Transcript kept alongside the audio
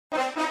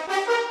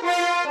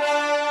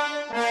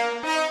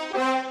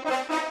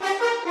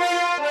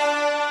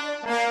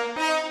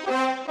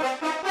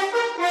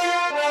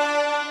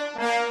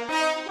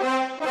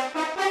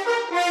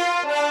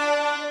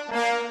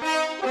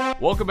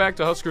Welcome back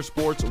to Husker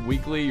Sports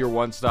Weekly, your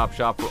one-stop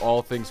shop for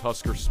all things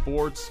Husker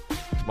sports.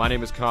 My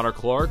name is Connor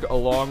Clark,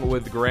 along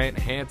with Grant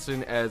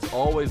Hansen, as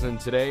always, and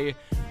today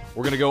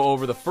we're going to go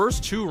over the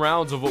first two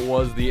rounds of what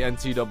was the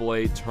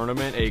NCAA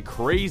tournament, a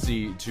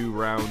crazy 2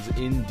 rounds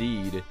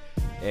indeed,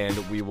 and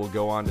we will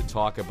go on to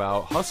talk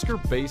about Husker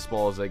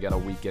baseball as they got a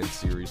weekend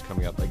series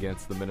coming up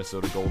against the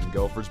Minnesota Golden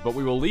Gophers. But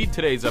we will lead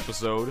today's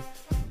episode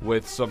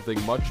with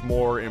something much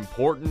more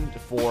important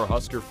for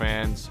Husker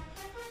fans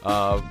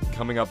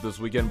coming up this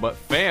weekend. But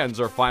fans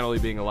are finally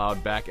being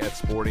allowed back at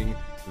sporting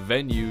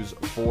venues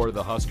for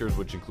the Huskers,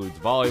 which includes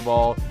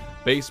volleyball,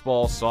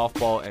 baseball,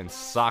 softball, and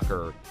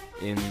soccer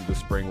in the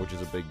spring, which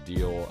is a big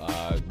deal.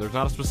 There's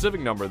not a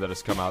specific number that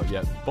has come out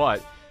yet,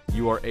 but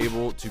you are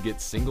able to get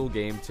single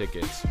game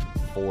tickets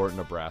for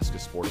Nebraska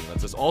sporting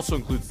events. This also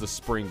includes the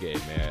spring game,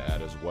 may I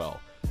add, as well.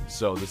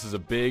 So this is a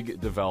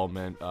big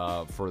development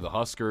for the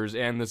Huskers,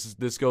 and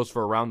this goes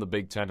for around the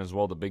Big Ten as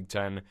well. The Big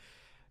Ten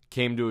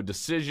came to a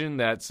decision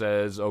that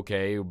says,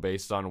 okay,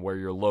 based on where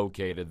you're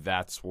located,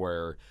 that's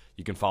where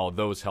you can follow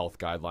those health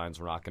guidelines.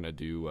 We're not going to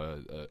do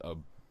a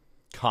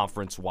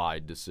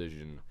conference-wide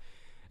decision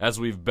as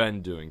we've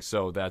been doing.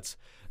 So that's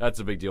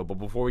a big deal. But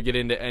before we get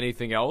into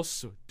anything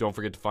else, don't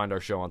forget to find our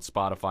show on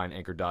Spotify and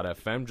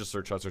Anchor.fm. Just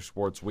search Husker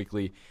Sports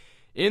Weekly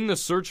in the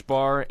search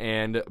bar,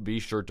 and be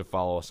sure to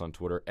follow us on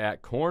Twitter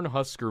at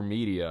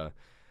CornhuskerMedia,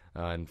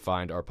 and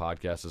find our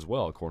podcast as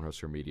well at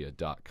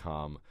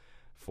cornhuskermedia.com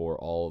for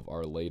all of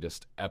our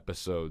latest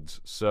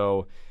episodes.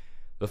 So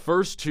the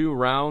first 2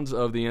 rounds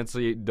of the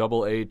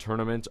NCAA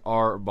tournament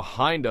are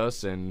behind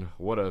us, and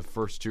what a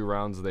first 2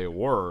 rounds they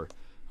were.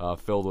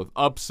 Filled with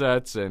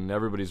upsets, and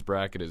everybody's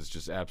bracket is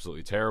just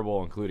absolutely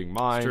terrible, including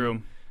mine. It's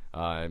true.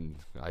 I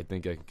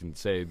think I can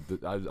say,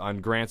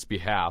 on Grant's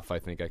behalf, I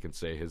think I can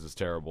say his is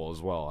terrible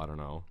as well. I don't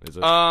know. Is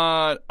it?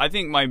 I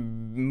think my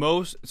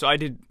most... So I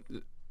did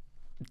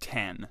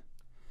 10.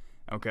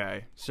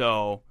 Okay.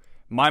 So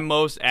my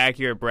most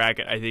accurate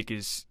bracket, I think,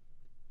 is...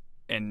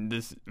 And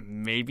this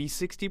maybe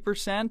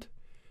 60%?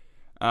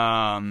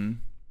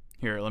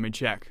 Here, let me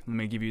check. Let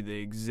me give you the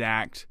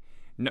exact...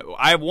 No,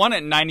 I won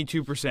at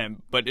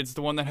 92%, but it's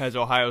the one that has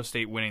Ohio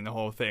State winning the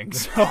whole thing.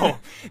 So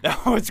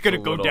that one's going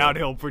to go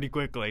downhill pretty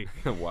quickly.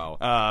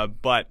 Wow.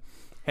 But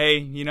hey,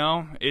 you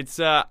know, it's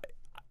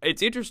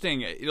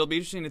interesting. It'll be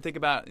interesting to think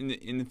about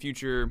in the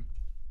future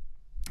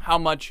how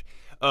much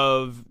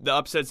of the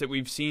upsets that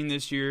we've seen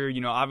this year.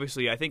 You know,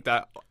 obviously, I think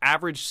the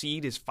average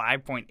seed is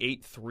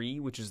 5.83,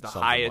 which is the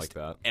highest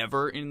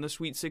ever in the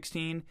Sweet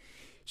 16.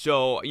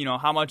 So, you know,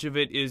 how much of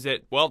it is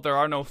that, well, there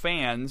are no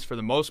fans for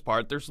the most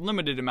part. There's a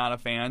limited amount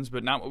of fans,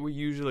 but not what we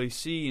usually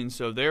see. And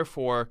so,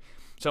 therefore,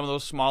 some of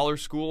those smaller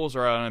schools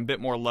are on a bit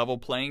more level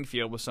playing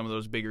field with some of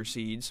those bigger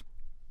seeds.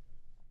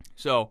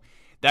 So,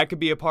 that could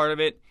be a part of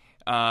it.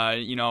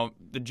 You know,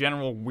 the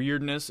general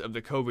weirdness of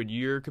the COVID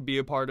year could be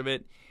a part of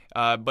it.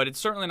 But it's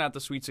certainly not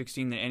the Sweet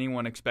 16 that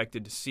anyone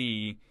expected to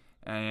see.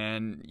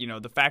 And, you know,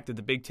 the fact that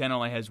the Big Ten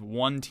only has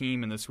 1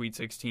 team in the Sweet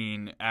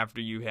 16 after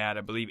you had,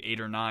 I believe,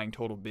 8 or 9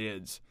 total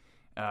bids,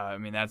 I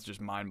mean, that's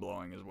just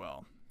mind-blowing as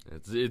well.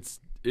 It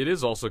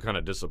is also kind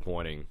of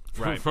disappointing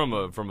from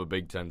a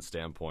Big Ten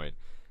standpoint,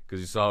 because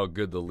you saw how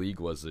good the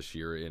league was this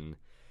year in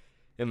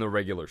the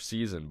regular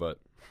season, but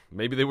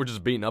maybe they were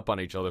just beating up on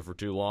each other for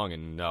too long,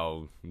 and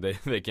no,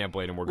 they can't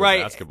play any more good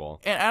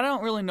basketball. And I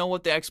don't really know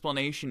what the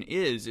explanation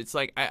is. It's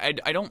like I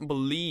don't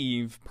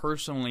believe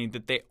personally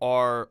that they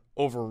are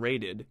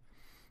overrated.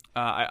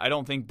 I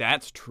don't think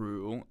that's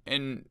true.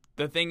 And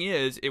the thing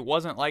is, it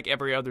wasn't like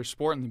every other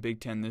sport in the Big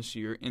Ten this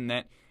year in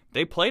that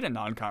they played a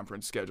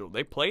non-conference schedule.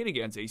 They played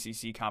against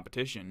ACC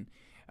competition.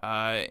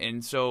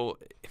 And so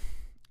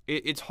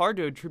it's hard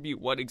to attribute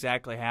what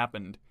exactly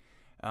happened.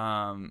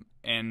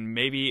 And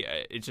maybe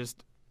it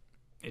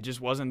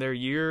just wasn't their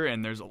year,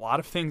 and there's a lot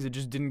of things that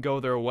just didn't go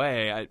their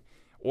way.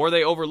 Or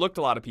they overlooked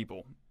a lot of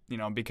people, you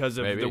know, because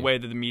of the way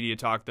that the media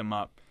talked them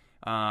up.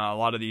 A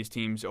lot of these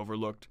teams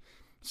overlooked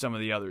some of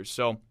the others.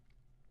 So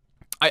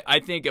I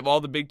think of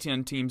all the Big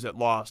Ten teams that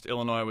lost,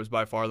 Illinois was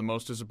by far the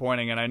most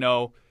disappointing, and I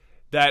know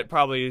that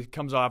probably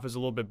comes off as a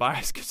little bit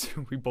biased because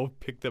we both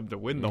picked them to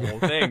win the whole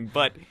thing.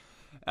 But,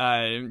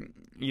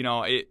 you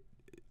know,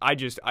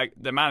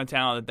 the amount of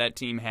talent that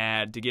team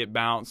had to get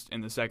bounced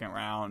in the second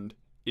round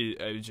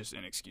is just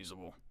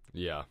inexcusable.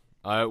 Yeah.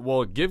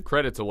 Well, give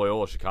credit to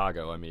Loyola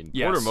Chicago. I mean,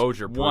 yes, Porter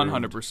Moser proved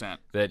 100%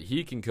 that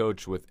he can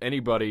coach with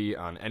anybody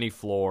on any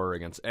floor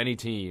against any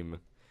team.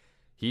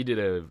 He did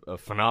a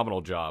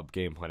phenomenal job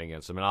game planning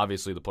against them, and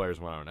obviously the players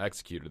went out and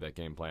executed that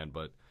game plan,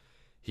 but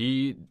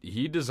he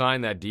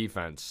designed that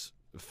defense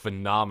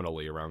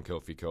phenomenally around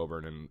Kofi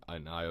Cockburn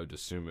and Ayo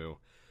Dosunmu.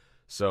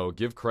 So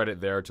give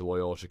credit there to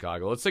Loyola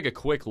Chicago. Let's take a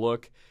quick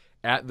look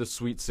at the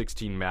Sweet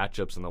 16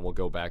 matchups, and then we'll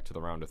go back to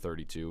the round of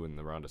 32 and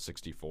the round of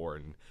 64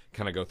 and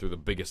kind of go through the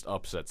biggest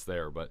upsets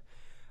there. But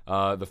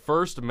the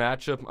first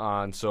matchup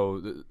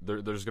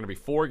there's going to be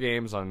 4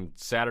 games on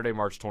Saturday,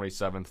 March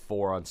 27th,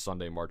 4 on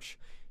Sunday, March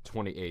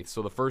 28th.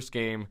 So the first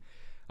game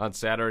On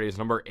Saturday is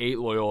number 8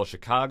 Loyola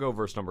Chicago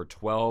versus number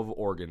 12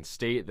 Oregon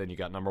State. Then you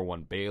got number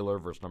 1 Baylor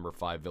versus number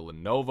 5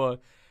 Villanova.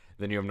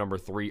 Then you have number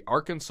 3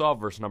 Arkansas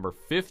versus number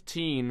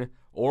 15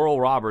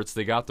 Oral Roberts.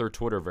 They got their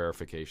Twitter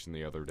verification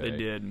the other day. They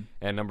did.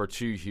 And number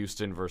 2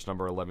 Houston versus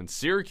number 11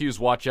 Syracuse.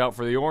 Watch out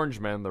for the Orange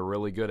Men. They're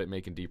really good at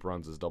making deep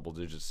runs as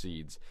double-digit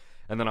seeds.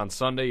 And then on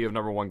Sunday you have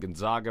number 1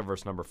 Gonzaga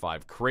versus number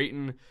 5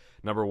 Creighton.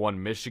 Number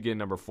 1 Michigan.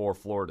 Number 4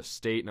 Florida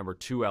State. Number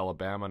 2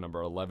 Alabama.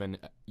 Number 11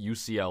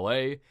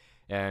 UCLA.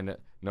 And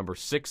number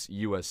 6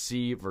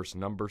 USC versus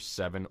number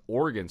 7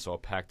 Oregon. So a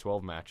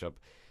Pac-12 matchup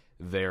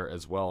there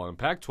as well. And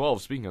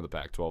Pac-12, speaking of the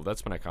Pac-12, that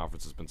Spinnet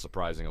Conference has been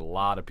surprising a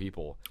lot of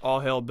people. All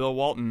hail Bill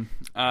Walton.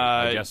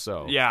 I guess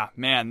so. Yeah,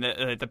 man,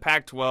 the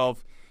Pac-12,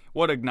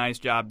 what a nice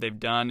job they've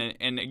done.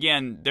 And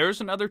again,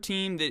 there's another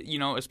team that,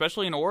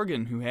 especially in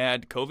Oregon, who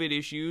had COVID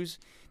issues.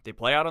 They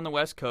play out on the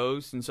West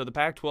Coast, and so the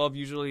Pac-12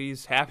 usually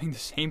is having the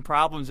same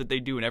problems that they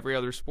do in every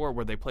other sport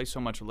where they play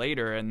so much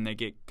later and they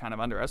get kind of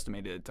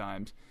underestimated at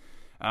times.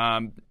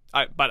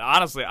 But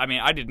honestly,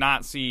 I did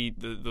not see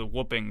the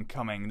whooping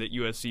coming that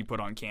USC put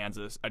on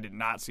Kansas. I did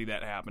not see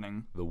that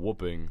happening. The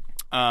whooping.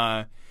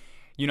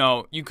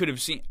 You could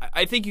have seen.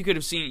 I think you could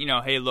have seen.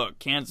 Hey, look,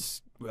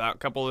 Kansas without a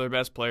couple of their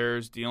best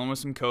players, dealing with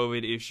some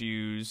COVID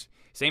issues.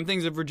 Same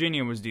things that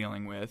Virginia was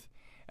dealing with.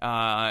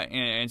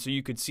 And so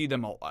you could see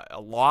them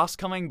a loss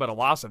coming, but a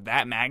loss of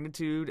that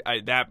magnitude,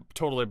 that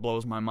totally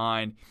blows my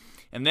mind.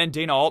 And then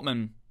Dana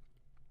Altman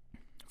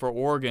for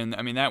Oregon.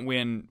 That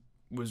win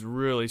was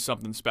really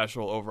something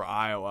special over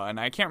Iowa. And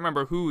I can't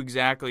remember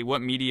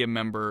what media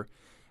member,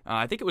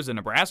 I think it was a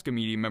Nebraska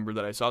media member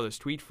that I saw this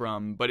tweet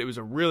from, but it was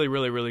a really,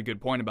 really, really good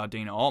point about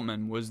Dana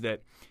Altman, was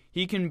that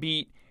he can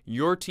beat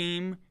your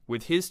team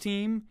with his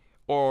team,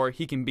 or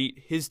he can beat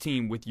his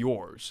team with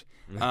yours.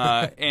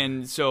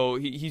 And so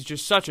he's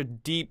just such a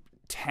deep,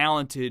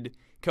 talented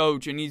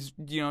coach, and he's,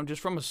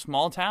 just from a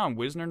small town,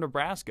 Wisner,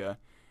 Nebraska,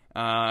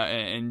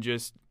 and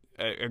just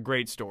a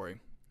great story.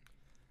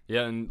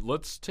 Yeah, and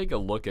let's take a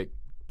look at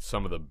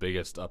some of the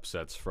biggest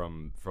upsets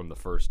from the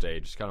first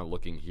day. Just kind of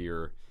looking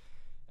here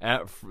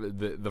at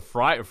the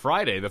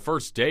Friday, the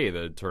first day of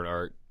the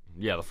tournament.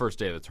 Yeah, the first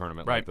day of the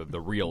tournament, right? Like the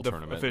real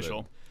tournament,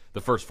 official.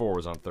 The first 4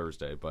 was on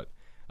Thursday, but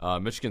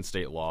Michigan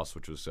State lost,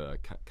 which was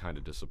kind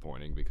of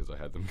disappointing because I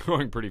had them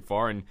going pretty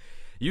far, and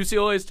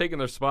UCLA has taken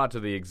their spot to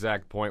the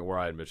exact point where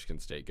I had Michigan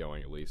State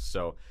going, at least.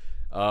 So,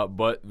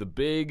 but the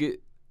big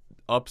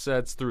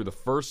upsets through the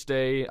first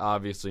day,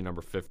 obviously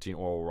number 15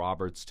 Oral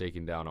Roberts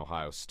taking down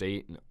Ohio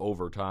State in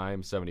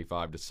overtime,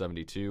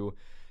 75-72.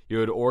 You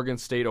had Oregon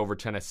State over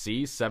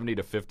Tennessee,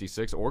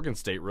 70-56. Oregon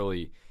State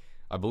really,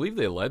 I believe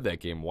they led that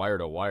game wire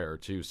to wire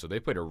too, so they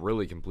played a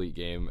really complete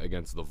game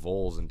against the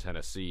Vols in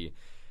Tennessee.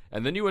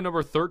 And then you had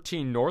number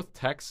 13 North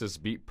Texas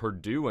beat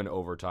Purdue in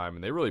overtime,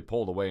 and they really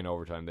pulled away in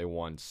overtime. They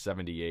won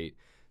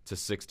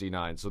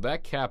 78-69. So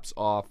that caps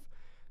off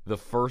the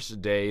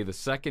first day. The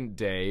second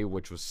day,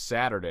 which was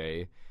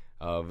Saturday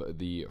of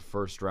the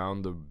first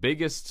round, the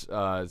biggest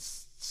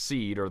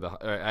seed,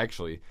 or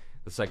actually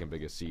the second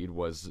biggest seed,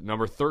 was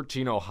number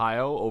 13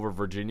 Ohio over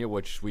Virginia,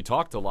 which we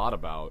talked a lot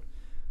about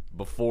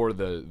before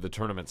the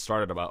tournament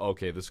started about,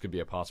 okay, this could be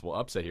a possible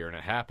upset here, and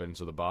it happened.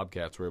 So the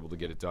Bobcats were able to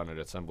get it done at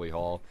Assembly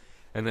Hall.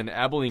 And then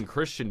Abilene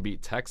Christian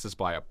beat Texas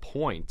by a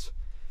point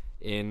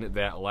in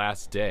that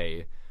last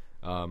day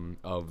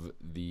of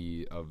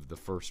the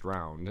first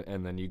round.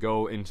 And then you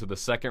go into the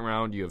second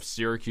round. You have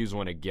Syracuse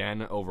win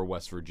again over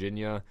West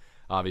Virginia.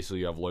 Obviously,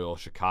 you have Loyola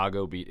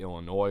Chicago beat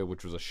Illinois,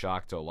 which was a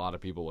shock to a lot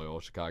of people.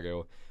 Loyola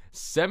Chicago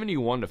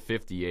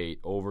 71-58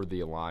 over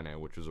the Illini,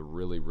 which was a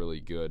really, really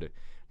good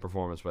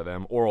performance by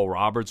them. Oral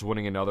Roberts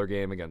winning another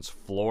game against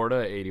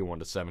Florida,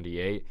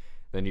 81-78.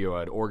 Then you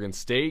had Oregon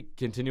State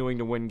continuing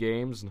to win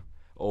games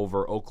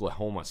over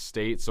Oklahoma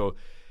State. So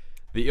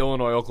the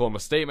Illinois-Oklahoma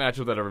State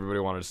matchup that everybody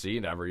wanted to see,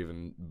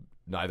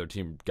 neither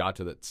team got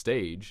to that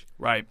stage.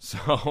 Right.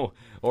 So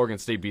Oregon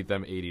State beat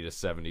them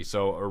 80-70.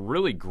 So a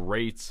really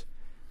great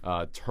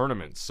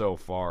tournament so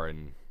far,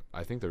 and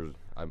I think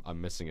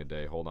I'm missing a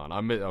day. Hold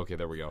on. Okay,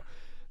 there we go.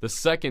 The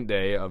second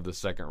day of the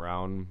second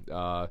round,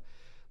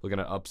 looking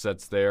at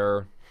upsets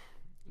there,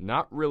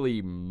 not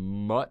really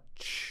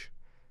much.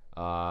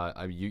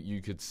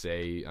 You could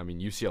say,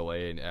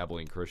 UCLA and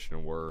Abilene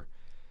Christian were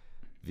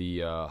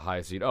the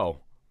highest seed. Oh,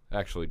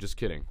 actually, just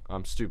kidding.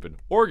 I'm stupid.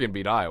 Oregon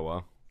beat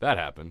Iowa. That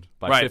happened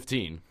by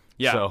 15.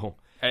 Yeah. So,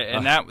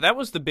 and that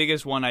was the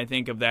biggest one, I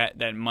think, of that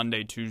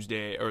Monday,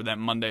 Tuesday, or that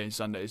Monday,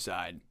 Sunday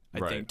side.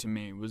 I think, to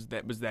me, was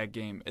that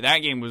game. That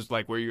game was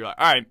like where you're like,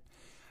 all right,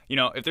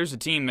 if there's a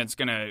team that's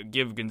gonna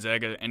give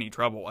Gonzaga any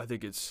trouble, I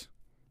think it's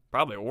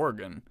probably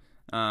Oregon.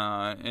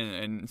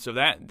 And so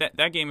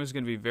that game is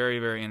going to be very,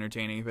 very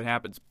entertaining if it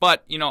happens.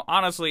 But,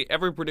 honestly,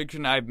 every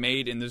prediction I've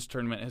made in this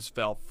tournament has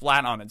fell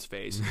flat on its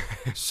face.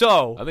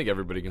 So I think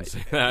everybody can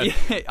say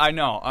that. I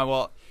know.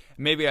 Well,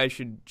 maybe I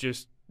should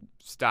just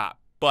stop.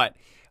 But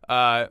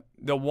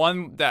the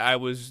one that I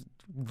was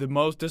the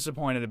most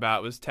disappointed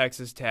about was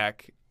Texas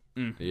Tech.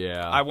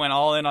 Yeah. I went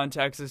all in on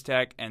Texas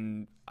Tech,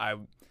 and I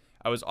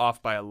was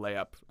off by a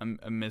layup,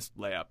 a missed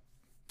layup.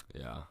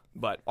 Yeah.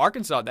 But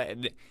Arkansas,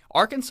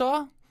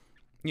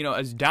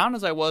 as down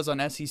as I was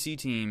on SEC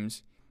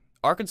teams,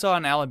 Arkansas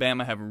and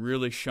Alabama have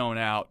really shown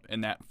out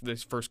in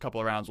this first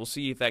couple of rounds. We'll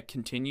see if that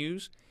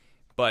continues,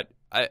 but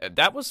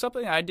that was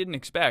something I didn't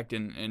expect,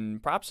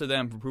 and props to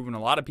them for proving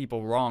a lot of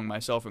people wrong,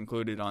 myself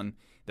included, on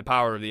the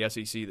power of the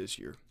SEC this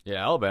year.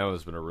 Yeah,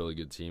 Alabama's been a really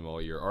good team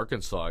all year.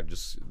 Arkansas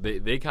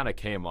they kind of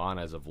came on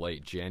as of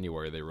late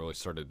January. They really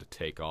started to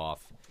take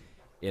off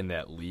in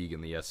that league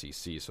in the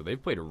SEC, so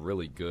they've played a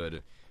really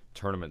good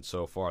tournament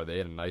so far. They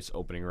had a nice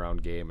opening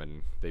round game,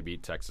 and they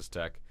beat Texas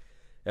Tech,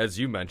 as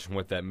you mentioned,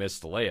 with that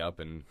missed layup.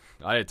 And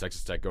I had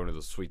Texas Tech going to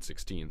the Sweet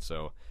 16,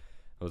 so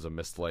it was a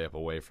missed layup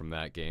away from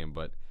that game.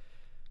 But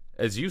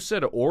as you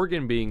said,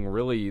 Oregon being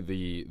really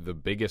the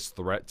biggest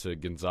threat to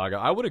Gonzaga,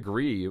 I would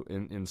agree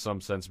in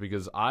some sense,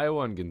 because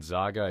Iowa and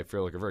Gonzaga, I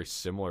feel like, are very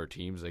similar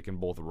teams. They can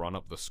both run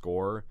up the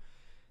score,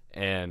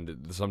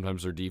 and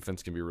sometimes their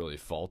defense can be really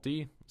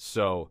faulty.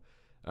 So,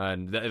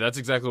 and that's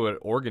exactly what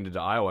Oregon did to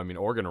Iowa. I mean,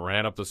 Oregon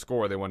ran up the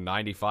score. They won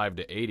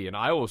 95-80, and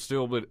Iowa was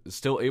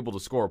still able to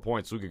score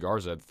points. Luka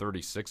Garza had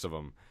 36 of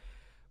them.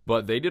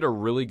 But they did a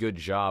really good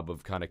job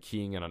of kind of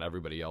keying in on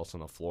everybody else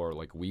on the floor,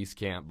 like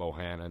Wieskamp,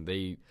 Bohannon.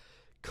 They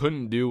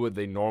couldn't do what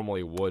they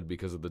normally would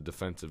because of the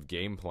defensive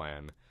game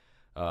plan.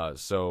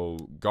 So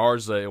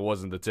Garza, it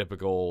wasn't the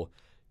typical,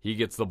 he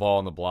gets the ball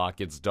on the block,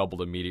 gets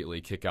doubled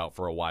immediately, kick out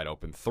for a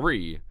wide-open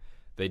three.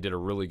 They did a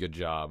really good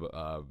job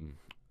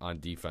on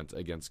defense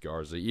against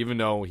Garza, even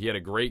though he had a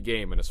great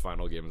game in his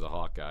final game as a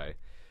Hawkeye.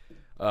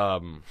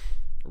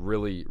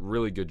 Really,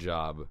 really good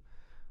job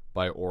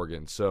by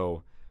Oregon.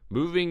 So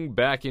moving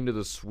back into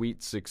the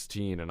Sweet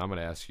 16, and I'm going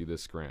to ask you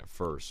this, Grant,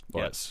 first. But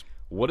yes.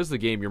 What is the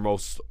game you're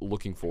most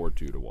looking forward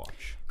to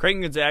watch?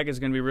 Creighton Gonzaga is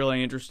going to be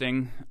really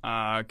interesting.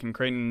 Can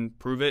Creighton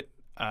prove it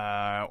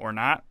or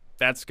not?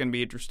 That's going to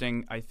be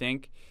interesting, I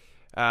think.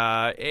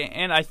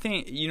 And I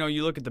think,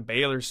 you look at the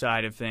Baylor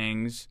side of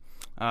things,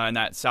 in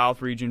that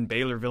South region,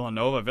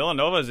 Baylor-Villanova.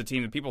 Villanova is a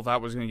team that people thought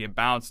was going to get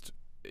bounced,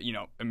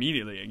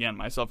 immediately. Again,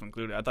 myself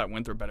included. I thought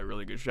Winthrop had a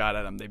really good shot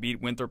at them. They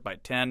beat Winthrop by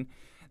 10.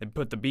 They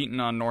put the beating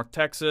on North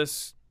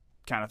Texas.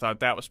 Kind of thought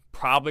that was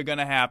probably going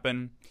to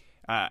happen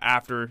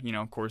after,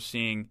 of course,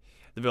 seeing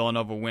the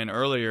Villanova win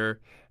earlier.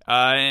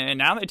 And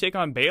now they take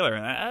on Baylor.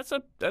 And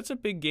that's a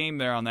big game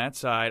there on that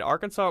side.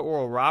 Arkansas,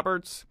 Oral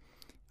Roberts.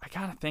 I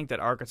kind of think that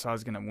Arkansas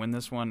is going to win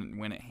this one and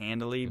win it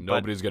handily.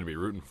 Nobody's going to be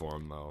rooting for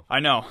them, though. I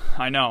know.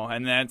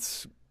 And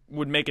that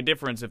would make a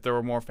difference if there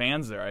were more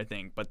fans there, I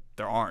think. But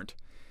there aren't.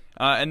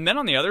 And then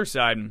on the other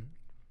side,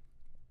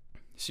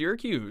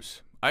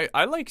 Syracuse.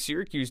 I like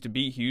Syracuse to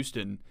beat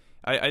Houston.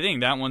 I think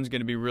that one's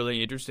going to be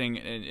really interesting.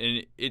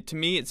 And to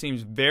me, it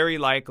seems very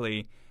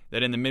likely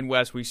that in the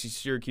Midwest we see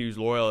Syracuse,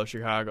 Loyola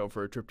Chicago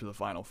for a trip to the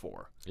Final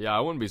Four. Yeah, I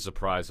wouldn't be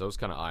surprised. I was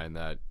kind of eyeing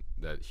that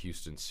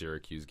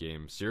Houston-Syracuse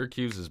game.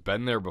 Syracuse has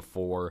been there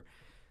before.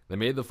 They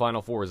made the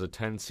Final Four as a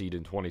 10 seed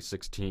in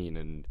 2016.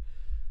 And,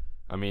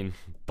 I mean,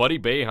 Buddy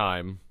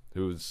Boeheim,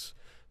 who's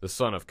the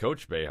son of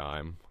Coach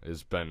Boeheim,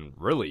 has been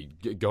really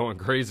going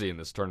crazy in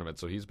this tournament.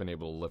 So he's been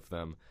able to lift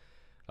them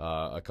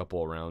a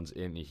couple of rounds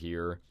in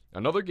here.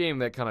 Another game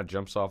that kind of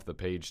jumps off the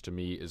page to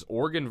me is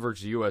Oregon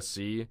versus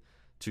USC,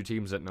 two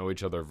teams that know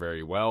each other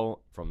very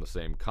well from the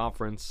same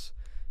conference.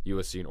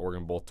 USC and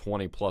Oregon both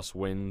 20-plus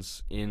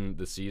wins in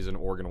the season.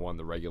 Oregon won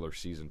the regular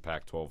season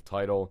Pac-12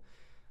 title.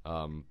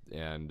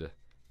 And,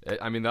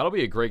 I mean, that'll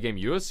be a great game.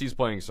 USC's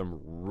playing some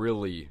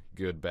really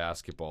good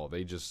basketball.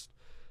 They just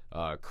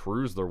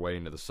cruised their way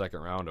into the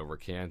second round over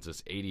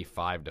Kansas,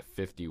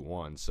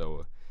 85-51.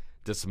 So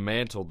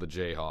dismantled the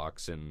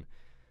Jayhawks, and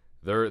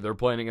they're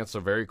playing against a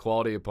very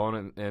quality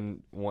opponent.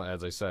 And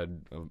as I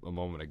said a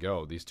moment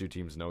ago, these two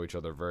teams know each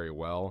other very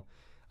well.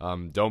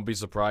 Don't be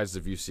surprised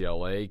if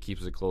UCLA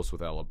keeps it close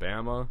with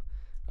Alabama.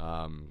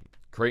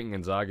 Creighton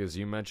Gonzaga, as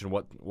you mentioned,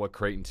 what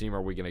Creighton team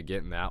are we going to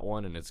get in that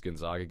one? And it's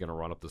Gonzaga going to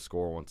run up the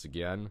score once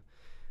again.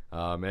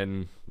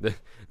 And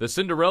the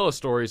Cinderella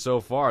story so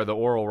far, the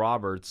Oral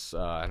Roberts,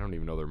 I don't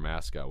even know their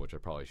mascot, which I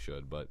probably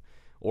should, but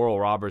Oral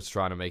Roberts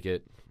trying to make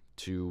it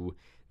to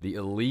the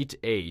Elite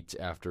Eight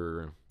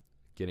after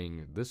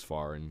getting this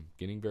far and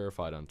getting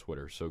verified on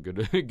Twitter. So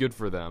good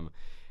for them.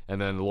 And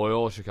then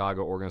Loyola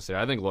Chicago, Oregon State.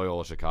 I think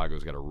Loyola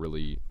Chicago's got a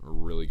really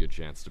good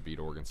chance to beat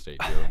Oregon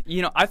State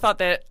here. I thought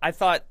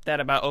that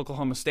about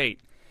Oklahoma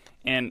State,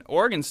 and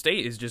Oregon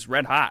State is just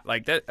red hot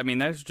like that. I mean,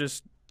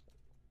 there's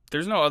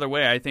no other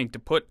way I think to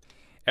put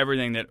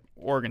everything that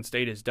Oregon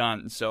State has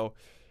done. So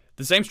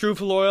the same's true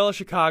for Loyola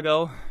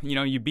Chicago.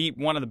 You beat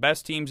one of the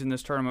best teams in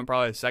this tournament,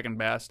 probably the second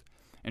best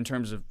in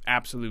terms of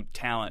absolute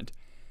talent.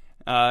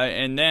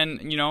 And then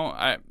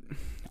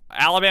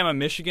Alabama,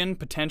 Michigan,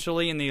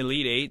 potentially in the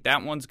Elite Eight.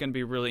 That one's going to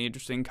be really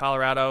interesting.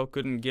 Colorado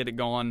couldn't get it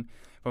going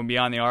from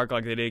beyond the arc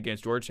like they did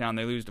against Georgetown.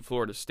 They lose to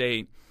Florida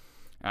State.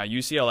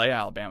 UCLA,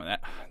 Alabama.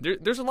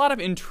 There's a lot of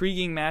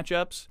intriguing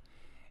matchups.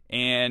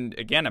 And,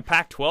 again, a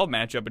Pac-12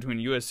 matchup between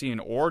USC and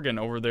Oregon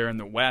over there in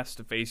the West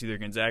to face either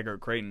Gonzaga or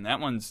Creighton.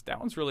 That one's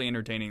really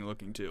entertaining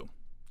looking, too.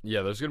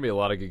 Yeah, there's going to be a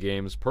lot of good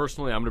games.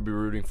 Personally, I'm going to be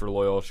rooting for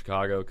Loyola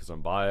Chicago because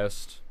I'm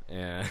biased.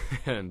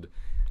 And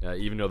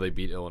even though they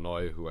beat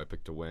Illinois, who I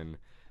picked to win.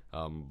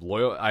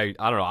 Loyola, I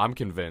don't know. I'm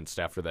convinced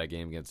after that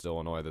game against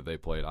Illinois that they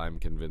played. I'm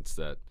convinced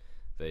that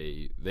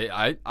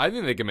I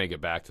think they can make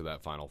it back to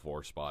that Final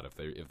Four spot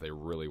if they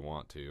really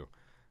want to.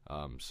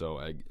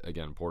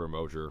 Again, Porter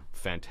Moser,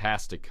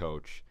 fantastic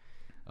coach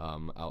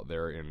out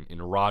there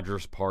in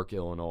Rogers Park,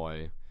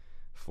 Illinois,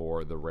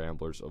 for the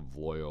Ramblers of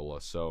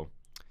Loyola. So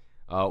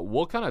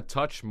we'll kind of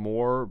touch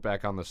more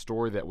back on the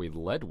story that we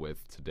led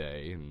with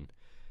today. And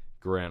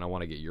Grant, I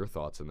want to get your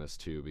thoughts on this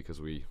too,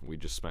 because we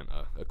just spent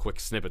a quick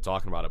snippet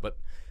talking about it. But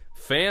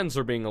fans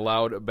are being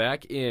allowed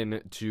back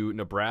in to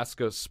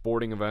Nebraska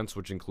sporting events,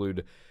 which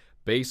include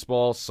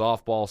baseball,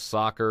 softball,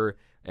 soccer,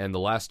 and the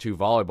last 2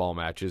 volleyball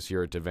matches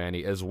here at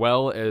Devaney, as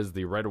well as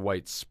the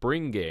red-white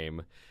spring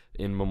game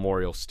in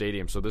Memorial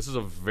Stadium. So this is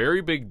a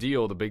very big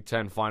deal. The Big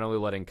Ten finally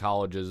letting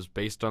colleges,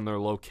 based on their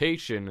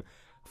location,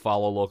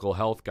 follow local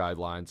health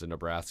guidelines, and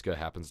Nebraska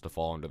happens to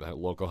fall under the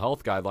local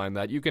health guideline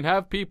that you can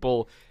have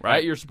people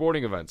at your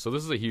sporting events. So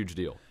this is a huge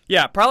deal.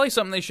 Yeah, probably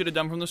something they should have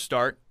done from the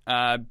start.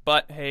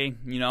 But, hey,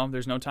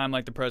 there's no time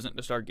like the present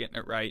to start getting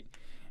it right.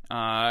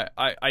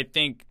 I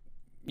think,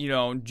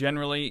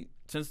 generally,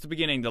 since the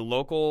beginning, the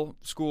local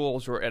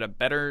schools were at a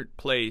better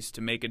place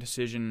to make a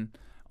decision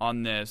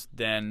on this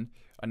than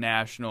a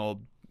national,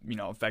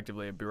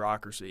 effectively a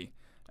bureaucracy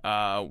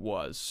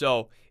was.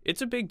 So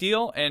it's a big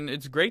deal, and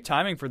it's great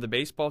timing for the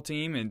baseball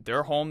team, and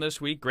they're home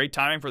this week. Great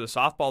timing for the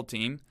softball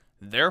team.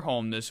 They're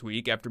home this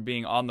week after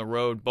being on the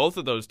road, both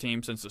of those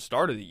teams, since the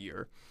start of the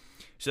year.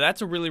 So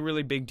that's a really,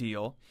 really big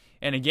deal.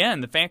 And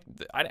again, the fact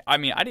that,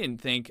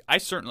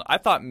 I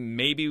thought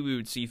maybe we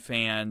would see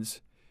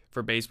fans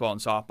for baseball and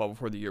softball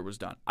before the year was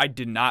done. I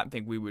did not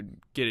think we would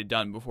get it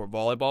done before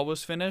volleyball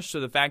was finished.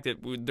 So the fact that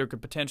there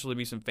could potentially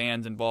be some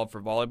fans involved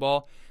for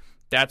volleyball,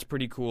 that's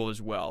pretty cool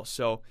as well.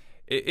 So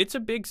it's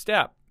a big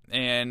step.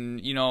 And,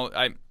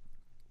 I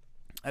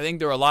think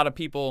there are a lot of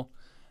people,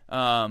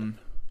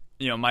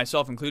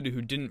 myself included,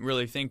 who didn't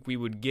really think we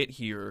would get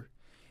here.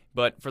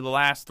 But for the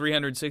last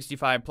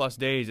 365-plus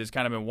days, it's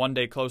kind of been one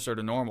day closer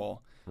to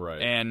normal.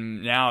 Right.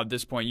 And now at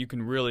this point, you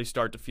can really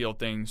start to feel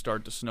things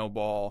start to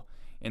snowball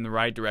in the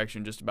right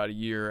direction just about a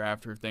year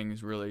after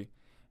things really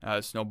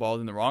snowballed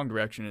in the wrong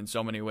direction in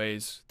so many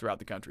ways throughout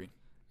the country.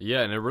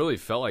 Yeah, and it really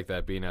felt like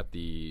that being at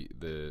the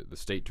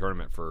state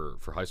tournament for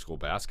high school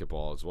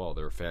basketball as well.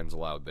 There were fans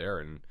allowed there,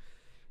 and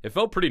it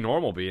felt pretty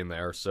normal being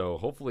there. So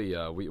hopefully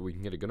we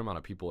can get a good amount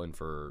of people in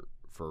for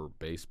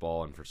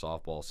baseball and for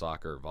softball,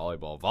 soccer,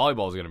 volleyball.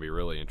 Volleyball is going to be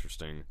really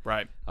interesting.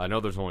 Right. I know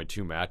there's only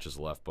 2 matches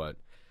left, but,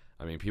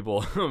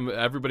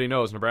 everybody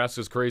knows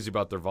Nebraska's crazy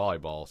about their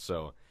volleyball,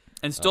 so...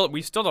 And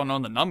we still don't know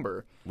the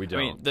number. We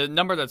don't. The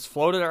number that's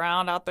floated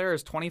around out there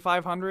is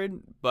 2,500,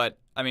 but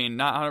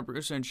not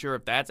 100% sure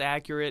if that's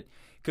accurate.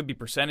 Could be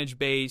percentage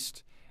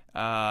based.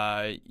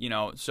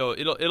 So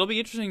it'll be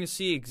interesting to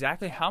see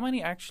exactly how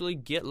many actually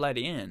get let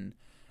in.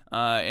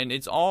 And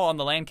it's all on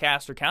the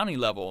Lancaster County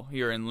level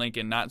here in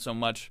Lincoln, not so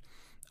much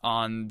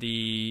on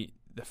the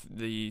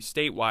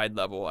statewide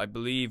level. I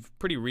believe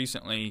pretty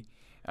recently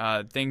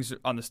things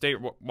on the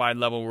statewide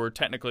level were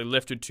technically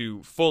lifted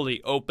to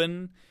fully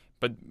open,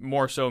 but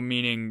more so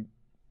meaning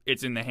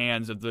it's in the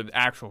hands of the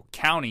actual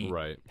county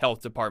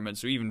health department,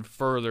 so even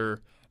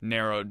further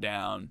narrowed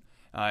down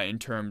in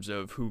terms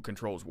of who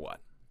controls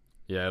what.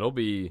 Yeah, it'll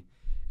be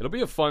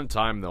a fun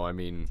time, though.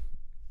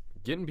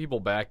 Getting people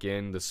back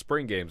in, the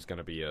spring game is going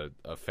to be a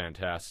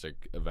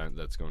fantastic event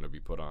that's going to be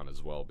put on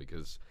as well,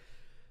 because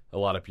a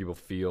lot of people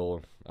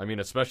feel,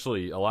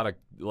 especially a lot of,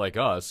 like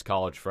us,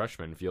 college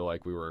freshmen, feel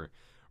like we were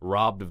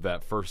robbed of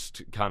that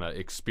first kind of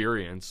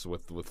experience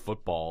with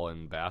football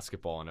and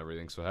basketball and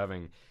everything. So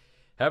having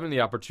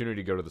the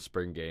opportunity to go to the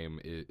spring game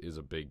is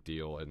a big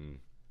deal, and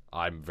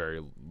I'm very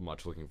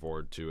much looking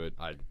forward to it.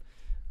 I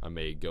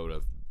may go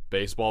to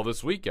baseball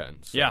this weekend.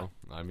 So, yeah,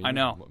 I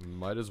know.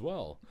 Might as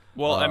well.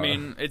 Well,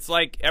 it's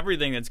like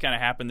everything that's kind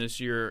of happened this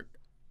year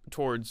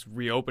towards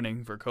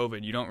reopening for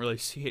COVID. You don't really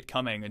see it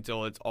coming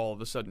until it's all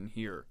of a sudden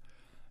here.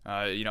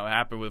 It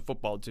happened with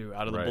football too,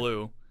 out of the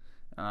blue.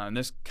 And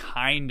this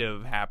kind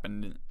of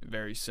happened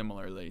very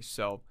similarly.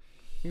 So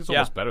I think it's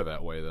almost better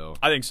that way, though.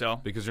 I think so.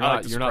 Because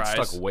you're not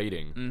stuck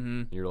waiting.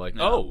 Mm-hmm. You're like,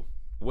 oh,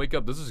 wake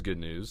up! This is good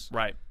news.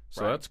 Right.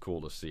 So that's cool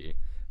to see.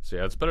 So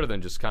yeah, it's better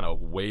than just kind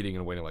of waiting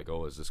and waiting. Like,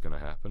 oh, is this going to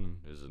happen?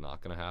 Is it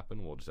not going to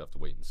happen? We'll just have to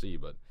wait and see.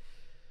 But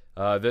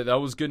that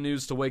was good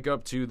news to wake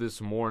up to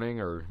this morning.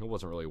 Or it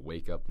wasn't really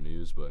wake up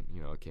news, but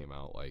it came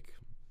out like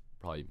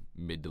probably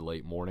mid to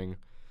late morning.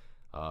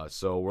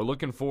 So we're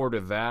looking forward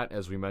to that.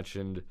 As we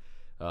mentioned,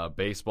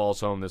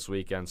 baseball's home this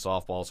weekend,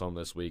 softball's home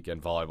this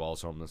weekend,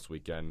 volleyball's home this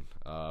weekend.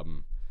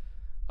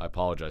 I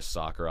apologize,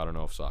 soccer. I don't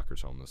know if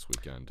soccer's home this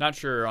weekend. Not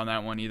sure on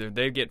that one either.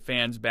 They get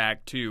fans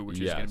back too, which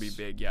is going to be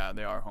big. Yeah,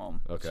 they are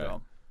home. Okay.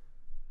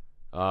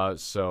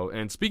 So,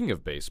 and speaking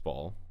of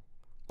baseball,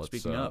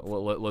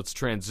 let's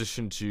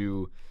transition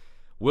to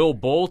Will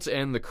Bolt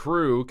and the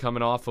crew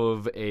coming off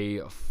of a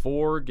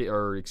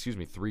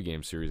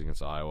 3-game series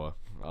against Iowa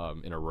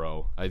in a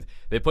row.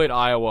 They played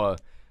Iowa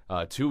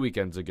 2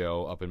 weekends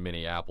ago up in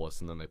Minneapolis,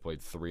 and then they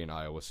played 3 in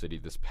Iowa City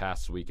this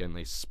past weekend.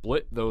 They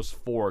split those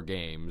 4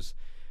 games.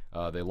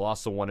 They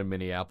lost the one in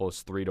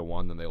Minneapolis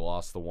 3-1, then they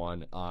lost the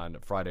one on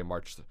Friday,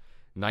 March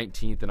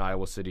 19th in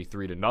Iowa City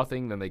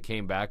 3-0. Then they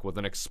came back with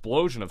an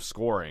explosion of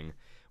scoring,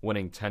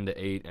 winning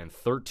 10-8 and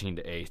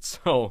 13-8.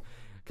 So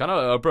kind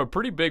of a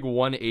pretty big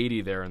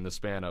 180 there in the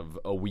span of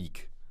a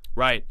week.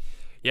 Right.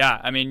 Yeah,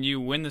 I mean, you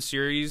win the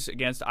series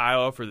against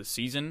Iowa for the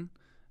season.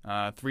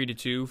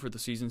 3-2 for the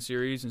season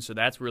series, and so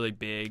that's really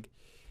big.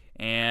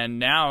 And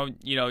now,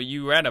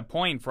 you were at a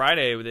point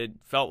Friday that it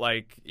felt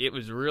like it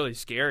was really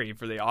scary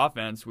for the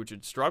offense, which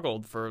had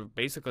struggled for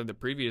basically the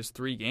previous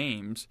 3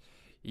 games.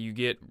 You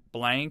get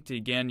blanked.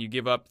 Again, you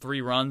give up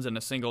 3 runs in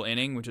a single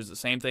inning, which is the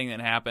same thing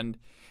that happened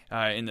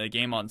in the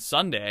game on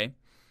Sunday.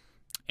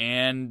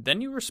 And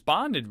then you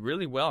responded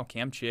really well.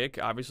 Cam Chick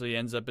obviously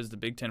ends up as the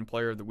Big Ten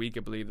Player of the Week, I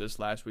believe, this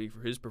last week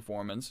for his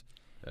performance.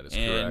 That is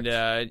correct.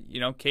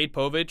 And, Cade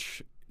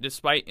Povich,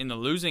 despite in the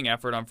losing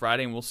effort on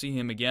Friday, and we'll see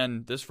him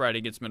again this Friday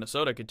against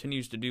Minnesota,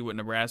 continues to do what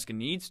Nebraska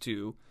needs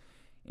to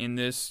in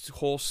this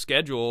whole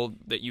schedule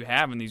that you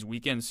have in these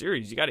weekend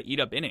series. You got to eat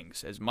up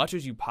innings. As much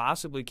as you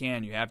possibly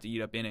can, you have to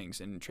eat up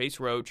innings. And Chase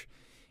Roach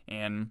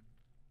and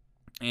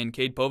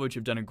Cade Povich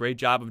have done a great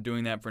job of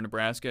doing that for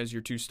Nebraska as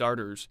your 2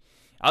 starters.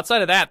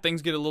 Outside of that,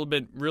 things get a little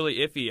bit really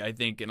iffy, I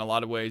think, in a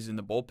lot of ways in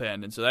the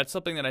bullpen. And so that's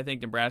something that I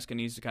think Nebraska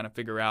needs to kind of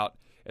figure out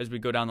as we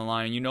go down the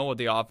line. You know what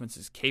the offense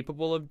is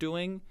capable of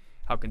doing.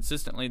 How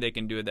consistently they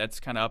can do it, that's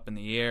kind of up in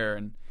the air.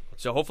 And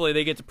so hopefully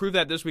they get to prove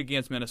that this week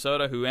against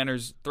Minnesota, who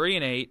enters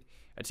 3-8,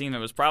 a team that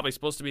was probably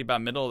supposed to be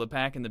about middle of the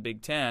pack in the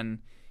Big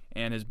Ten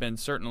and has been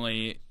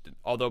certainly,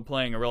 although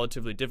playing a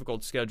relatively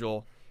difficult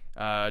schedule,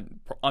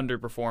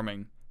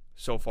 underperforming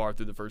so far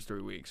through the first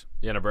 3 weeks.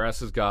 Yeah,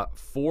 Nebraska's got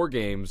 4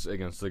 games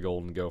against the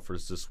Golden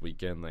Gophers this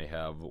weekend. They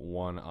have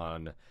one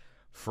on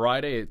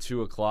Friday at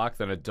 2 o'clock,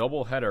 then a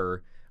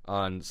doubleheader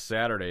on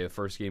Saturday. The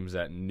first game is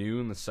at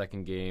noon. The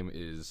second game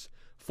is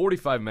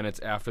 45 minutes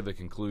after the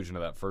conclusion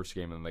of that first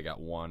game, and they got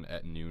one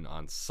at noon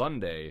on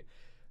Sunday.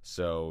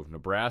 So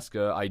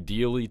Nebraska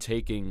ideally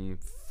taking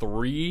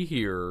 3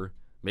 here,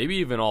 maybe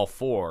even all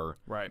 4.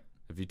 Right.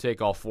 If you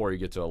take all 4, you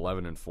get to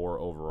 11-4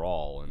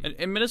 overall.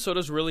 And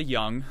Minnesota's really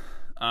young,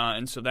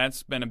 and so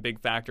that's been a big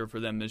factor for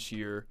them this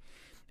year.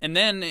 And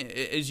then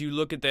as you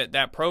look at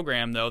that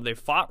program, though, they've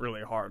fought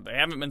really hard. They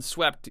haven't been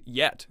swept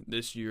yet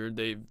this year.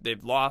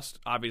 They've lost,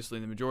 obviously,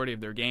 the majority of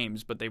their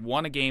games, but they've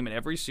won a game in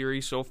every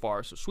series so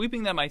far. So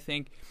sweeping them, I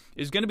think,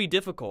 is going to be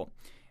difficult.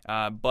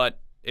 But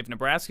if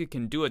Nebraska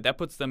can do it, that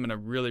puts them in a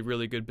really,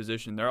 really good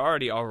position. They're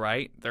already all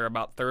right. They're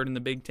about 3rd in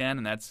the Big Ten,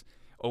 and that's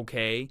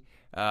okay.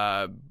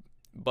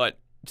 But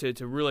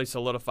to really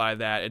solidify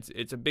that,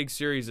 it's a big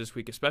series this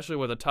week, especially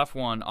with a tough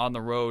one on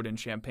the road in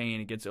Champaign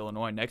against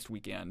Illinois next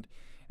weekend.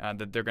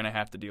 That they're going to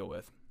have to deal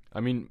with. I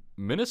mean,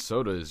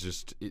 Minnesota is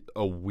just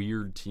a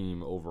weird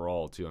team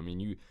overall, too. I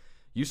mean,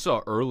 you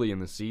saw early in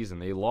the season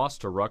they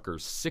lost to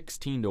Rutgers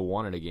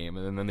 16-1 in a game,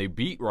 and then they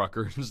beat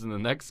Rutgers in the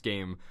next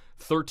game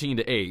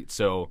 13-8.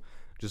 So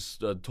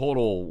just a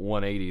total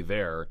 180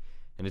 there.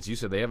 And as you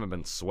said, they haven't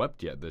been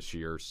swept yet this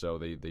year. So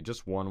they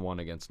just won one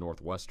against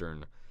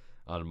Northwestern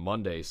on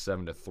Monday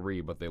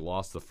 7-3, but they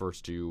lost the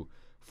first 2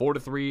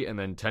 4-3 and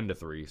then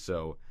 10-3.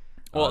 So.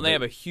 Well, and they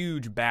have a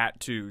huge bat,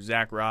 too,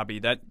 Zach Robbie.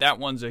 That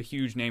one's a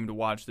huge name to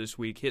watch this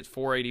week. Hits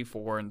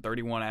 .484 and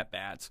 31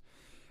 at-bats.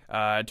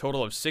 A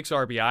total of 6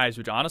 RBIs,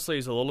 which honestly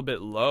is a little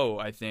bit low,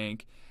 I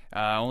think.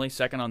 Only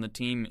second on the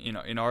team in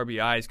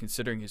RBIs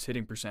considering his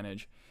hitting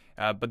percentage.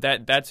 But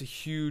that's a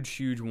huge,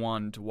 huge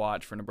one to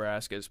watch for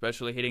Nebraska,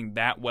 especially hitting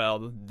that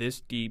well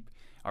this deep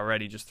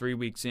already, just 3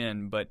 weeks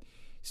in, but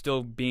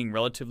still being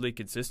relatively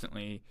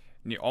consistently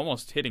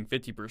almost hitting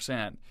 50%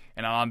 and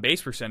an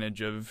on-base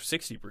percentage of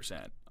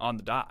 60% on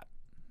the dot.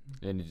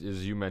 And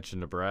as you mentioned,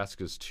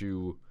 Nebraska's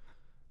 2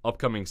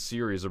 upcoming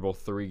series are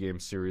both 3-game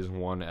series,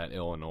 one at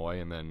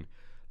Illinois, and then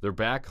they're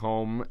back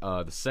home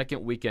the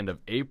second weekend of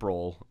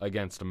April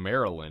against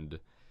Maryland.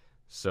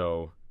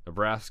 So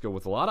Nebraska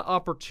with a lot of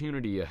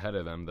opportunity ahead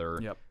of them. They're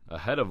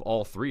ahead of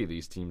all 3 of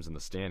these teams in the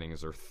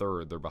standings. They're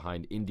 3rd. They're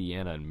behind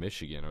Indiana and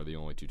Michigan are the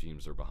only 2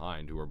 teams they're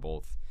behind, who are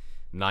both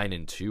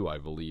 9-2, I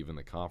believe, in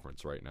the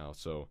conference right now.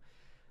 So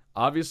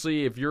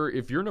obviously, if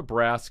you're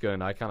Nebraska,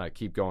 and I kind of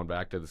keep going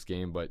back to this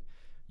game, but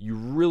you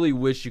really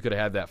wish you could have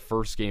had that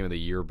first game of the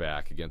year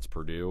back against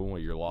Purdue, where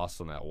you're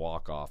lost on that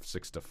walk-off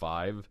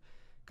 6-5.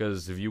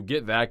 Because if you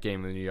get that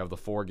game, then you have the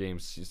 4-game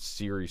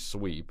series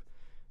sweep,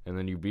 and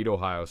then you beat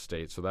Ohio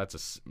State. So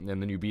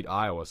and then you beat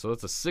Iowa. So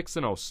that's a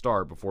 6-0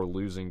 start before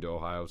losing to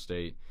Ohio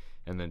State,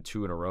 and then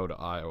 2 in a row to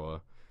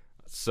Iowa.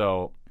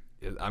 So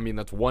I mean,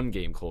 that's 1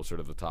 game closer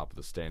to the top of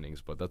the standings,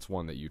 but that's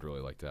one that you'd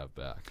really like to have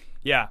back.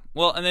 Yeah.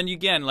 Well, and then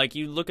again,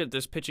 you look at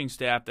this pitching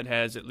staff that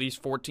has at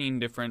least 14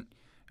 different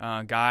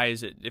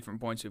guys at different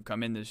points who've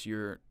come in this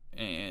year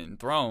and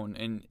thrown.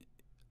 And,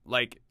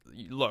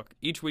 look,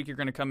 each week you're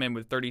going to come in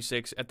with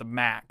 36 at the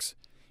max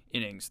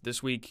innings.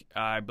 This week,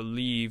 I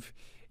believe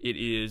it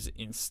is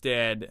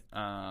instead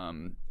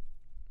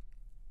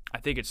I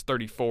think it's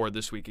 34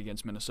 this week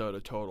against Minnesota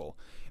total.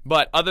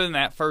 But other than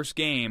that first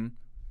game,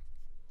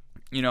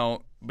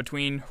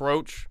 between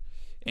Hroch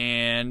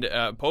and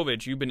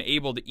Povich, you've been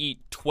able to eat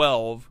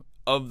 12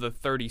 of the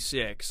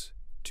 36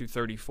 to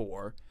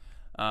 34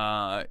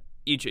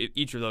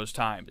 each of those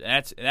times.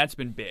 And that's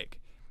been big.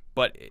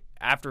 But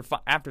after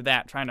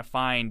that, trying to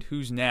find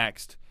who's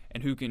next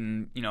and who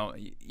can,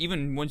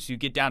 even once you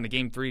get down to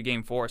Game 3,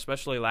 Game 4,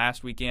 especially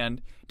last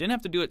weekend, didn't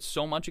have to do it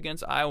so much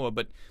against Iowa,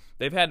 but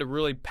they've had to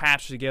really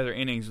patch together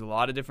innings with a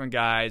lot of different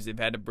guys. They've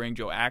had to bring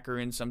Joe Acker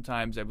in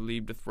sometimes, I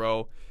believe, to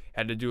throw.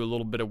 Had to do a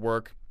little bit of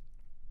work,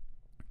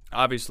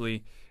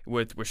 obviously,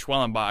 with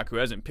Schwellenbach, who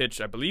hasn't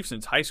pitched, I believe,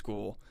 since high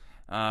school.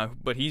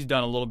 But he's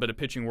done a little bit of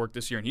pitching work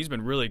this year, and he's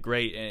been really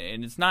great.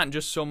 And it's not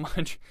just so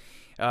much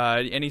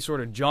any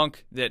sort of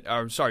junk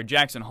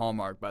Jackson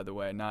Hallmark, by the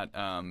way, not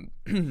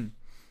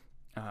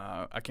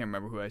I can't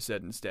remember who I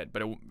said instead,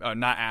 but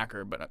not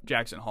Acker, but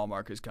Jackson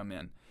Hallmark has come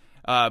in.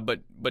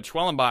 But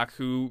Schwellenbach,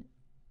 who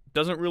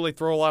doesn't really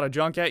throw a lot of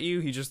junk at you,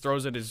 he just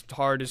throws it as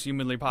hard as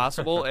humanly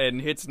possible and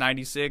hits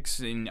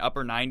 96 in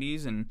upper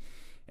 90s,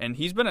 and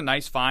he's been a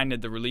nice find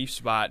at the relief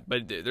spot.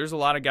 But there's a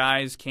lot of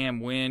guys, Cam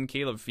Wynn,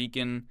 Caleb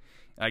Feakin,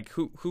 like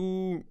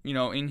who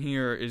in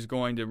here is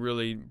going to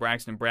really.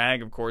 Braxton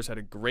Bragg, of course, had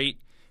a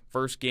great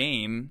first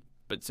game,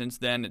 but since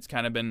then it's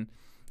kind of been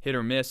hit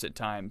or miss at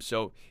times.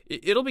 So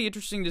it'll be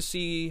interesting to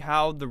see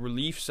how the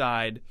relief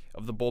side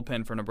of the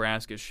bullpen for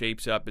Nebraska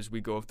shapes up as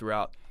we go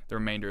throughout the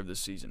remainder of the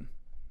season.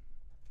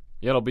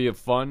 Yeah, it'll be a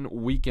fun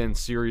weekend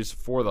series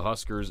for the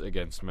Huskers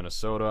against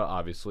Minnesota.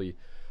 Obviously,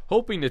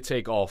 hoping to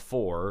take all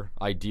four,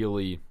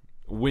 ideally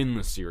win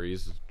the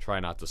series. Try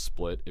not to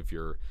split if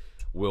you're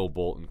Will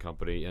Bolt and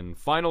company. And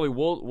finally,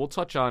 we'll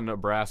touch on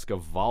Nebraska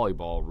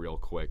volleyball real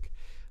quick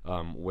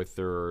with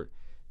their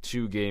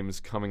 2 games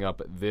coming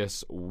up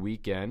this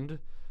weekend.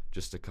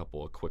 Just a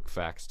couple of quick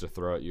facts to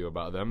throw at you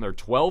about them. They're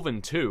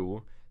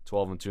 12-2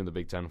 in the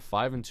Big Ten,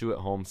 5-2 at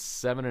home,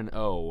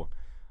 7-0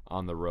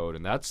 on the road,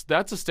 and that's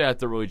a stat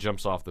that really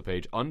jumps off the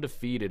page.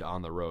 Undefeated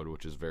on the road,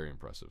 which is very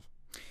impressive.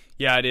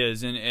 Yeah, it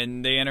is,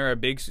 and they enter a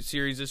big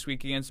series this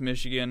week against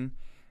Michigan,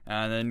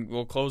 and then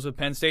we'll close with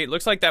Penn State.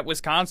 Looks like that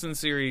Wisconsin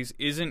series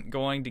isn't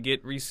going to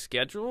get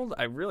rescheduled.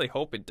 I really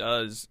hope it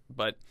does,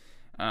 but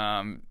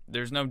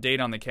there's no date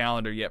on the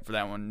calendar yet for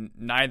that one.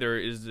 Neither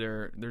is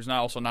there. There's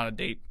also not a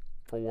date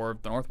for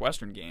the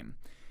Northwestern game.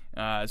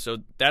 So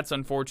that's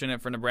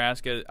unfortunate for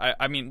Nebraska.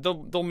 I mean,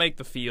 they'll make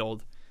the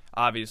field,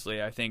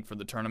 obviously, I think, for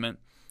the tournament.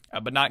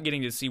 But not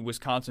getting to see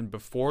Wisconsin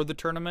before the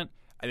tournament,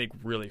 I think,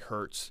 really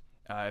hurts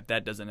if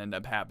that doesn't end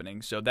up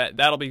happening. So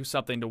that'll be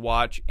something to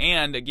watch.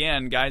 And,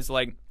 again, guys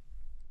like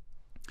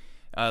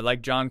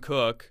John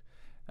Cook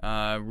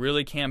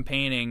really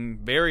campaigning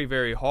very,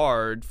 very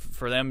hard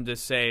for them to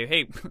say,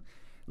 hey,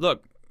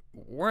 look,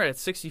 we're at a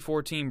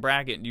 64-team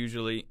bracket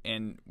usually,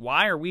 and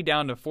why are we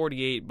down to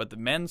 48, but the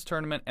men's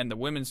tournament and the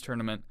women's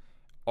tournament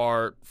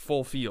are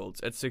full fields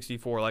at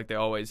 64 like they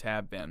always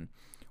have been?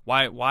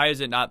 Why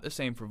is it not the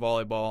same for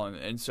volleyball?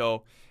 And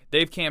so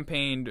they've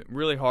campaigned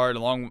really hard,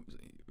 along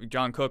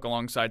John Cook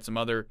alongside some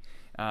other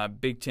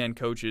Big Ten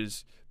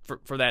coaches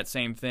for that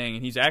same thing,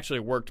 and he's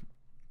actually worked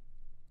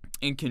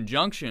in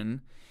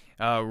conjunction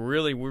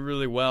really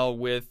well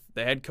with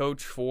the head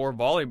coach for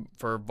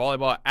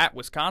volleyball at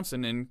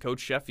Wisconsin and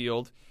Coach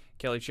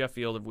Kelly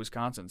Sheffield of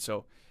Wisconsin.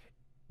 So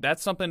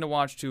that's something to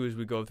watch too as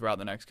we go throughout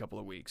the next couple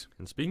of weeks.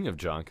 And speaking of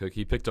John Cook,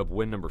 he picked up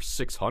win number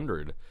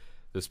 600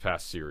 this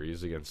past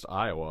series against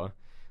Iowa.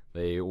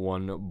 They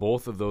won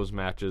both of those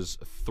matches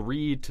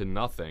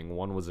 3-0.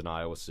 One was in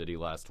Iowa City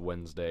last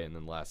Wednesday, and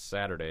then last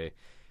Saturday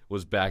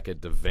was back at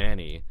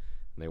Devaney, and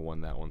they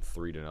won that one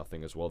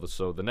 3-0 as well.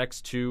 So the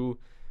next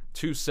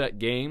two-set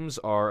games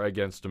are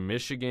against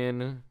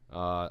Michigan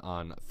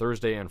on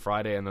Thursday and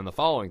Friday, and then the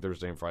following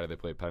Thursday and Friday they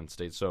play Penn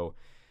State. So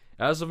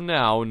as of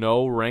now,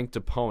 no ranked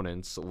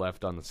opponents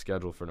left on the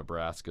schedule for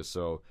Nebraska.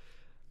 So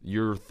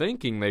you're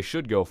thinking they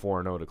should go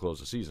 4-0 to close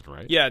the season,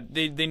 right? Yeah,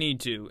 they need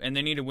to, and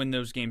they need to win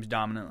those games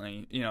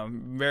dominantly.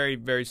 Very,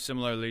 very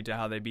similarly to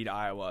how they beat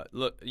Iowa.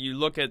 You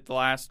look at the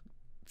last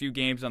few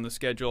games on the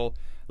schedule.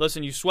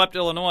 Listen, you swept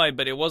Illinois,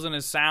 but it wasn't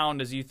as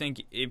sound as you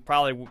think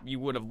you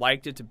would have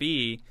liked it to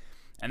be.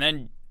 And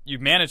then you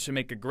managed to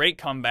make a great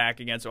comeback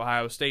against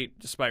Ohio State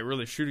despite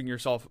really shooting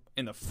yourself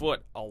in the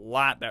foot a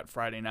lot that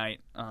Friday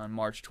night on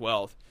March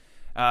 12th.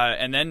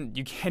 And then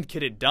you can't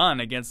get it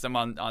done against them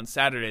on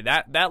Saturday.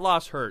 That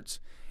loss hurts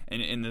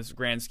in this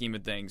grand scheme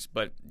of things.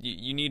 But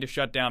you need to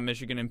shut down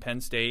Michigan and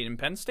Penn State. And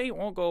Penn State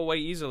won't go away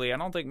easily. I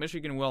don't think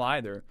Michigan will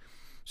either.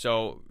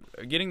 So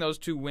getting those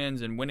 2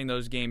 wins and winning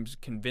those games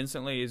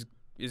convincingly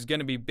is going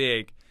to be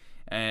big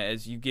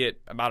as you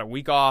get about a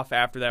week off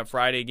after that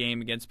Friday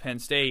game against Penn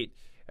State.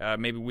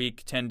 Maybe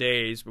week, 10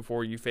 days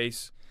before you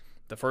face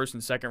the first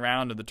and second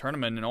round of the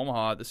tournament in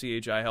Omaha at the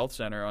CHI Health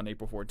Center on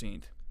April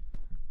 14th.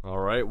 All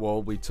right,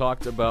 well, we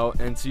talked about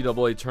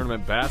NCAA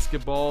tournament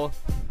basketball,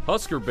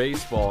 Husker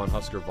baseball, and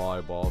Husker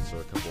volleyball, so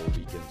a couple of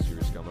weekend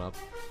series coming up.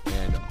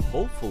 And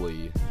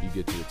hopefully you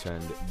get to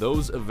attend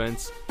those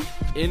events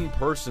in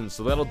person.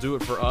 So that'll do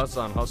it for us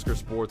on Husker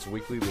Sports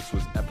Weekly. This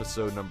was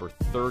episode number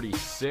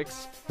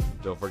 36.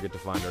 Don't forget to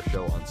find our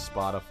show on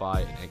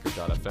Spotify and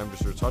Anchor.fm.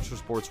 Just search Husker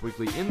Sports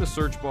Weekly in the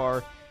search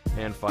bar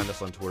and find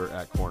us on Twitter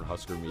at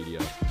Cornhusker Media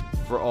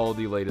for all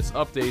the latest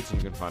updates.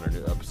 And you can find our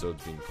new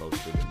episodes being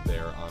posted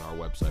there on our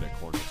website at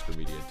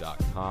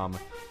cornhuskermedia.com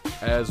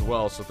as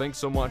well. So thanks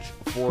so much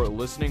for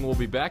listening. We'll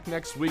be back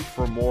next week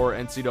for more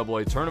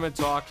NCAA tournament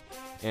talk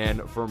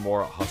and for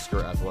more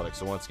Husker athletics.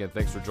 So once again,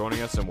 thanks for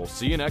joining us, and we'll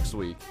see you next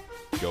week.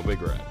 Go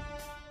Big Red.